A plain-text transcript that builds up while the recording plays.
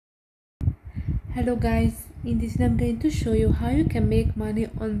Hello guys, in this video I'm going to show you how you can make money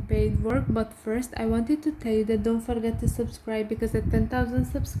on Paidwork, but first I wanted to tell you that don't forget to subscribe, because at 10,000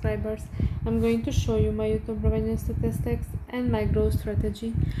 subscribers I'm going to show you my YouTube revenue statistics and my growth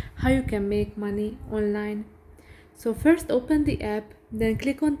strategy, how you can make money online. So first open the app, then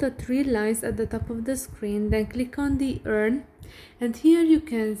click on the three lines at the top of the screen, then click on the earn, and here you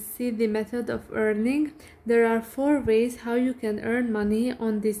can see the method of earning. There are 4 ways how you can earn money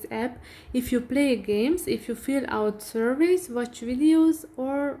on this app: if you play games, if you fill out surveys, watch videos,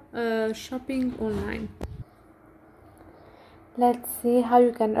 or shopping online. Let's see how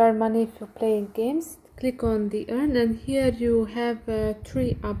you can earn money if you play games. Click on the earn, and here you have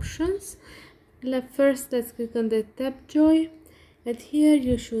 3 options. First, let's click on the tap joy, and here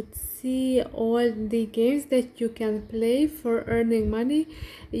you should see all the games that you can play for earning money.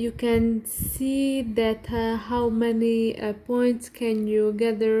 You can see that how many points can you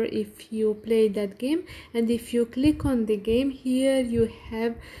gather if you play that game, and if you click on the game, here you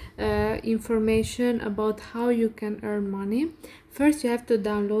have information about how you can earn money. First you have to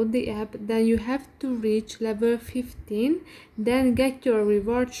download the app, then you have to reach level 15, then get your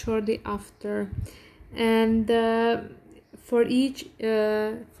reward shortly after. And for each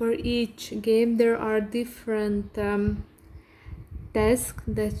game there are different tasks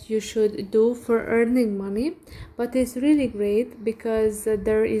that you should do for earning money, but it's really great because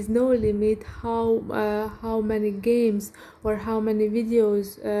there is no limit how many games or how many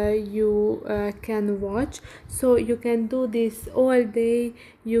videos you can watch. So you can do this all day.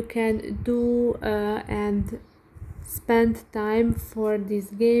 You can do and spend time for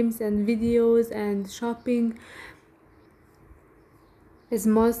these games and videos and shopping as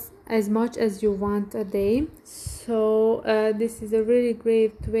much as you want a day. So this is a really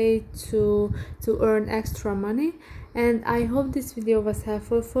great way to earn extra money, and I hope this video was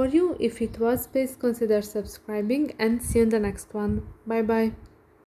helpful for you. If it was, please consider subscribing, and see you in the next one. Bye bye.